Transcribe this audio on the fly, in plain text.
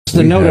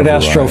The noted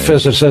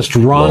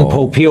astrophysicist Ron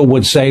Popeil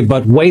would say,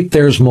 but wait,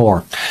 there's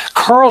more.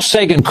 Carl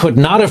Sagan could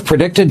not have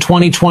predicted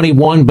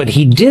 2021, but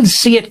he did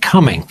see it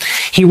coming.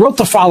 He wrote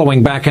the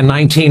following back in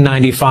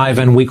 1995,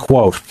 and we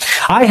quote,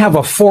 "I have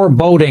a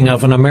foreboding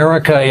of an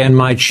America in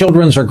my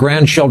children's or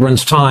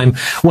grandchildren's time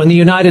when the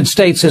United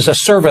States is a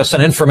service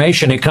and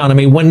information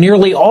economy, when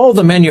nearly all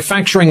the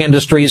manufacturing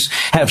industries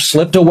have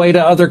slipped away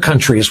to other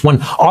countries,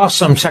 when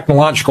awesome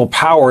technological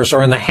powers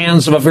are in the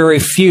hands of a very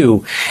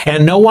few,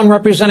 and no one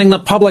representing the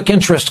public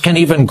interest can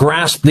even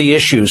grasp the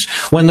issues,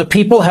 when the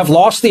people have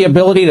lost the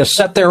ability to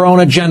set their own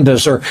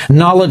agendas or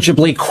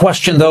knowledgeably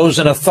question those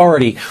in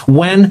authority,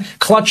 when,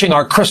 clutching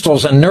our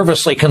crystals and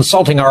nervously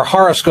consulting our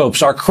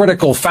horoscopes, our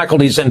critical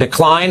faculties in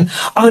decline,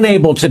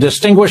 unable to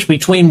distinguish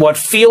between what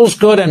feels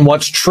good and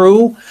what's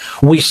true,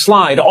 we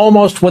slide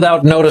almost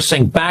without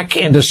noticing back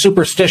into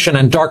superstition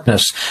and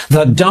darkness.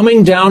 The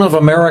dumbing down of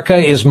America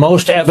is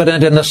most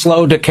evident in the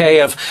slow decay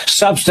of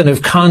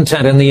substantive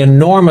content in the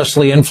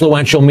enormously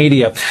influential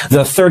media,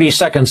 the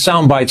 30-second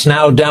sound bites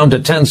now down to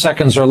 10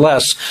 seconds or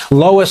less,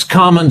 lowest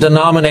common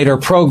denominator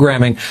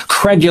programming,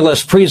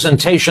 credulous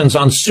presentations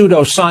on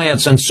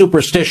pseudoscience and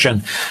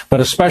superstition, but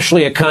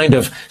especially a kind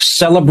of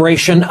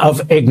celebration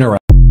of ignorance.